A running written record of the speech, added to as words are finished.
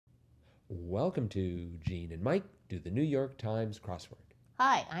Welcome to Gene and Mike do the New York Times crossword.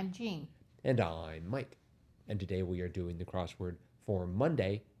 Hi, I'm Jean. And I'm Mike. And today we are doing the crossword for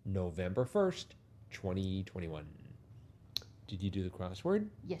Monday, November 1st, 2021. Did you do the crossword?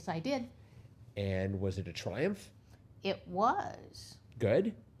 Yes, I did. And was it a triumph? It was.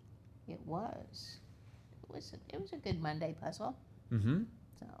 Good? It was. It was a good Monday puzzle. Mm-hmm.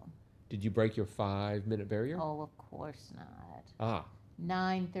 So. Did you break your 5-minute barrier? Oh, of course not. Ah.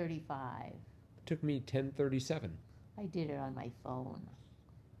 9:35. It took me 10:37. I did it on my phone,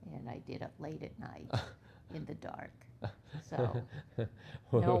 and I did it late at night in the dark. So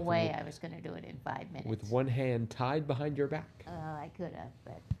no way I was going to do it in 5 minutes. With one hand tied behind your back. I could have,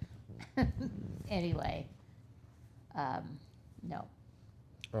 but anyway, no.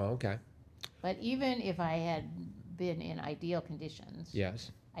 Oh, okay. But even if I had been in ideal conditions, Yes.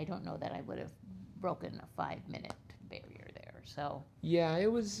 I don't know that I would have broken a 5-minute barrier there. So Yeah,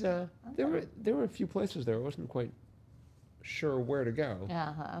 it was. There were a few places there I wasn't quite sure where to go.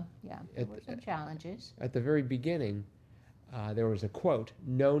 yeah, there were some challenges. At the very beginning, there was a quote,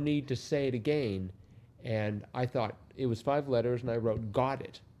 "No need to say it again," and I thought it was 5 letters, and I wrote "got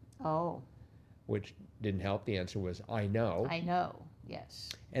it," Oh, which didn't help. The answer was "I know." I know.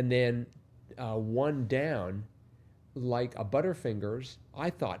 Yes. And then one down, like a Butterfingers, I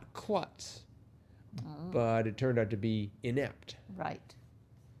thought "klutz," but it turned out to be "inept." Right.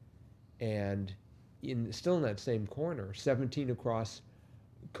 And still in that same corner, 17 across,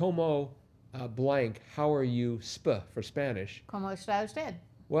 como blank, how are you, for Spanish. Como está usted?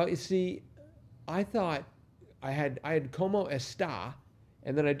 Well, you see, I thought I had como está,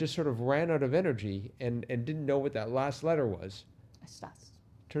 and then I just sort of ran out of energy and didn't know what that last letter was. Estás.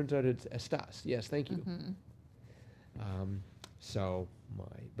 Turns out it's estás. Yes, thank you. Mm-hmm.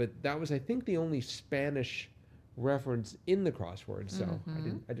 But that was, I think, the only Spanish reference in the crossword, so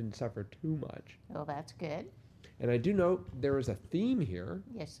I didn't suffer too much. Well, that's good. And I do note there is a theme here.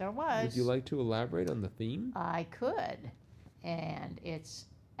 Yes, there was. Would you like to elaborate on the theme? I could. And it's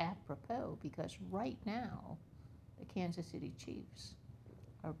apropos because right now the Kansas City Chiefs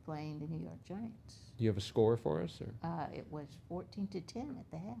are playing the New York Giants. Do you have a score for us, or It was 14-10 at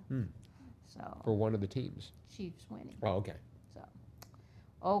the half. So for one of the teams? Chiefs winning. Oh, okay. So,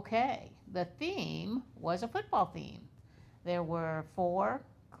 okay, the theme was a football theme. There were 4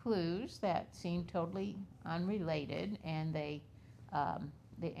 clues that seemed totally unrelated, and the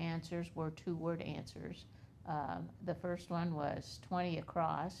answers were 2-word answers. The first one was 20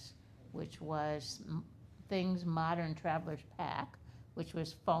 across, which was things modern travelers pack, which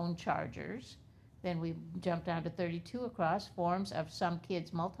was phone chargers. Then we jumped down to 32 across, forms of some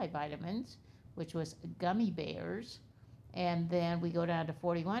kids' multivitamins, which was gummy bears. And then we go down to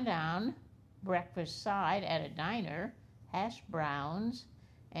 41 down, breakfast side at a diner, hash browns.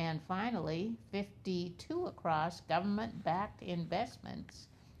 And finally, 52 across, government-backed investments,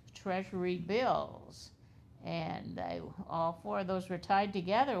 treasury bills. And all 4 of those were tied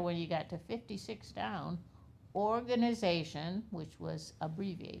together when you got to 56 down, organization, which was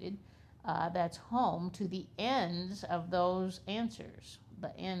abbreviated, that's home to the ends of those answers.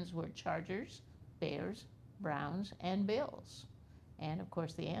 The ends were Chargers, Bears, Browns, and Bills. And, of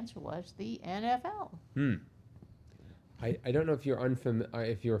course, the answer was the NFL. I don't know if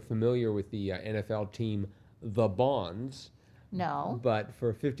you're familiar with the NFL team, the Bonds. No. But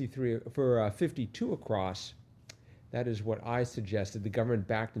for 52 across, that is what I suggested. The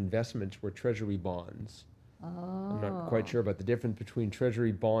government-backed investments were treasury bonds. Oh. I'm not quite sure about the difference between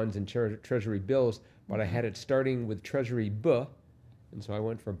treasury bonds and treasury bills, but I had it starting with treasury B, and so I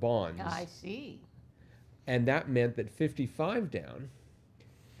went for bonds. I see. And that meant that 55 down,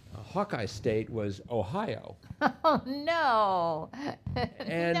 Hawkeye State was Ohio. Oh, no.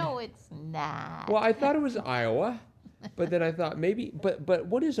 And, no, it's not. Well, I thought it was Iowa, but then I thought maybe, but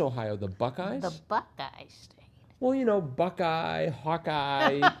what is Ohio, the Buckeyes? The Buckeye State. Well, you know, Buckeye,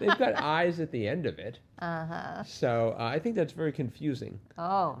 Hawkeye, they've got eyes at the end of it. Uh-huh. So I think that's very confusing.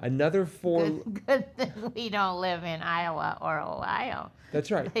 Oh. Another 4... Good thing we don't live in Iowa or Ohio. That's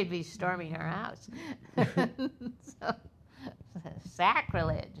right. They'd be storming our house. So,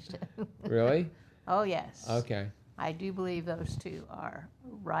 sacrilege. Really? Oh, yes. Okay. I do believe those 2 are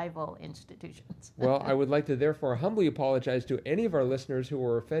rival institutions. Well, I would like to therefore humbly apologize to any of our listeners who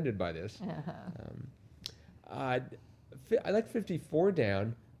were offended by this. I like 54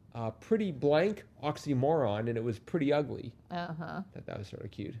 down, pretty blank oxymoron, and it was pretty ugly. That was sort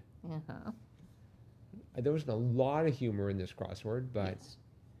of cute. There wasn't a lot of humor in this crossword, but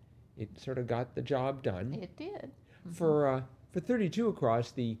it sort of got the job done. It did. For 32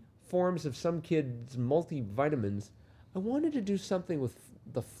 across, the forms of some kids' multivitamins, I wanted to do something with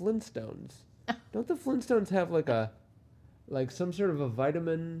the Flintstones. Don't the Flintstones have like some sort of a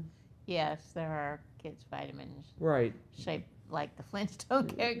vitamin? Yes, there are kids' vitamins Right. shaped like the Flintstone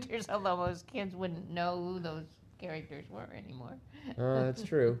characters, although most kids wouldn't know who those characters were anymore. That's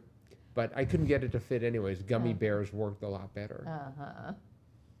true. But I couldn't get it to fit anyways. Gummy Uh-huh. bears worked a lot better. Uh-huh.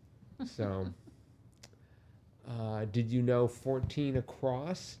 So, did you know 14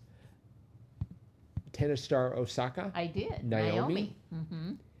 across? Tennis star Osaka? I did. Naomi?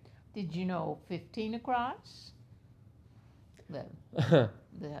 Mm-hmm. Did you know 15 across? The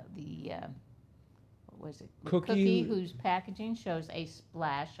what was it? The Cookie- whose packaging shows a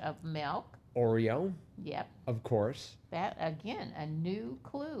splash of milk. Oreo, Yep. of course. That again, a new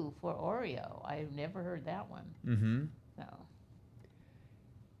clue for Oreo. I've never heard that one. Mm-hmm. So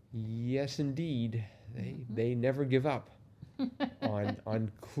Yes, indeed. Mm-hmm. They never give up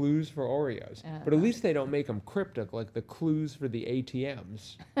on clues for Oreos. But at Uh-huh. least they don't make them cryptic like the clues for the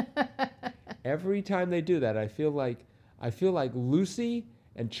ATMs. Every time they do that, I feel like Lucy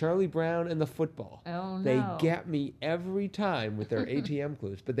and Charlie Brown and the football. oh no. They get me every time with their ATM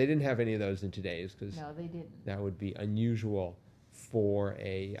clues, but they didn't have any of those in today's because No, they didn't. that would be unusual for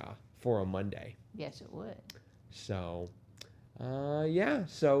a Monday. Yes, it would. So, yeah.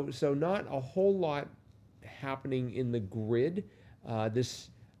 So not a whole lot happening in the grid. This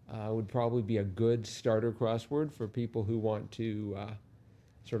would probably be a good starter crossword for people who want to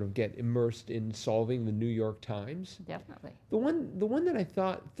sort of get immersed in solving the New York Times. Definitely. The one that I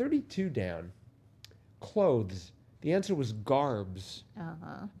thought 32 down, clothes. The answer was garbs. Uh-huh.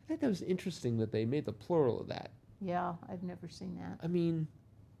 I thought that was interesting that they made the plural of that. Yeah, I've never seen that. I mean,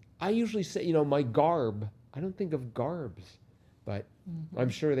 I usually say, my garb. I don't think of garbs, but Mm-hmm. I'm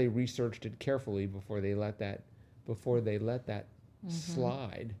sure they researched it carefully before they let that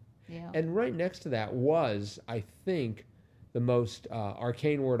slide. Yeah. And right next to that was, I think, the most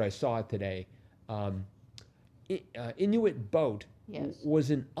arcane word I saw today. Inuit boat Yes.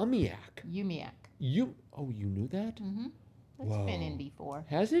 was an umiak. Umiak. You knew that? Mm-hmm. It's been in Whoa. before.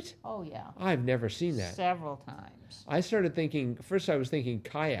 Has it? Oh yeah. I've never seen that. Several times. I started thinking, first I was thinking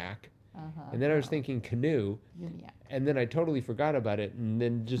kayak, Uh-huh. and then I was thinking canoe, Umiak. and then I totally forgot about it, and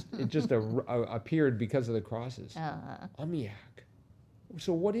then it just appeared because of the crosses. Uh-huh. Umiak.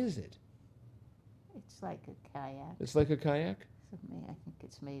 So what is it? It's like a kayak. It's like a kayak? I think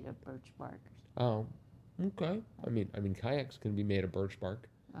it's made of birch bark. Oh, okay. I mean kayaks can be made of birch bark.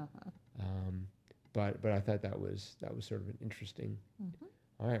 Uh-huh. But I thought that was sort of an interesting. Mhm.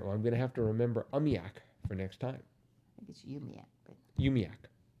 All right, well I'm gonna have to remember umiak for next time. I think it's Umiak, but Umiak.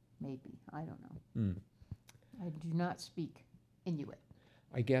 maybe. I don't know. Hmm. I do not speak Inuit.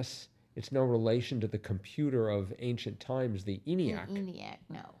 I guess it's no relation to the computer of ancient times, the ENIAC. Eniac,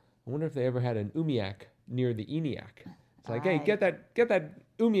 no. I wonder if they ever had an umiak near the ENIAC. It's like, hey, I- get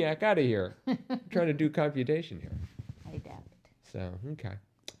that umiak out of here. I'm trying to do computation here. I doubt it. So, okay.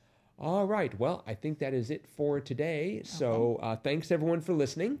 All right. Well, I think that is it for today. So, thanks everyone for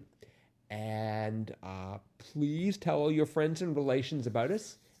listening. And please tell all your friends and relations about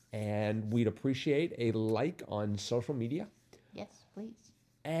us. And we'd appreciate a like on social media. Yes, please.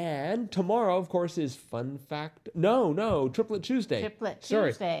 And tomorrow, of course, is Fun Fact. No, Triplet Tuesday. Triplet Sorry,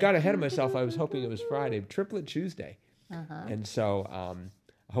 Tuesday. got ahead of myself. I was hoping it was Friday. Triplet Tuesday. Uh-huh. And so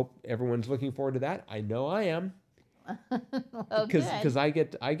I hope everyone's looking forward to that. I know I am. Well, good. Because I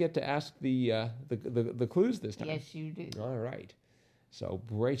get to ask the clues this time. Yes, you do. All right. So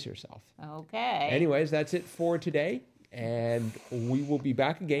brace yourself. Okay. Anyways, that's it for today. And we will be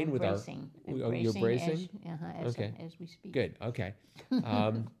back again with Bracing. Oh, you're bracing? As Okay. as we speak. Good. Okay.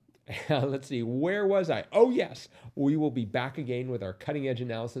 Let's see. Where was I? Oh, yes. We will be back again with our cutting edge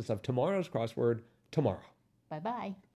analysis of tomorrow's crossword tomorrow. Bye-bye.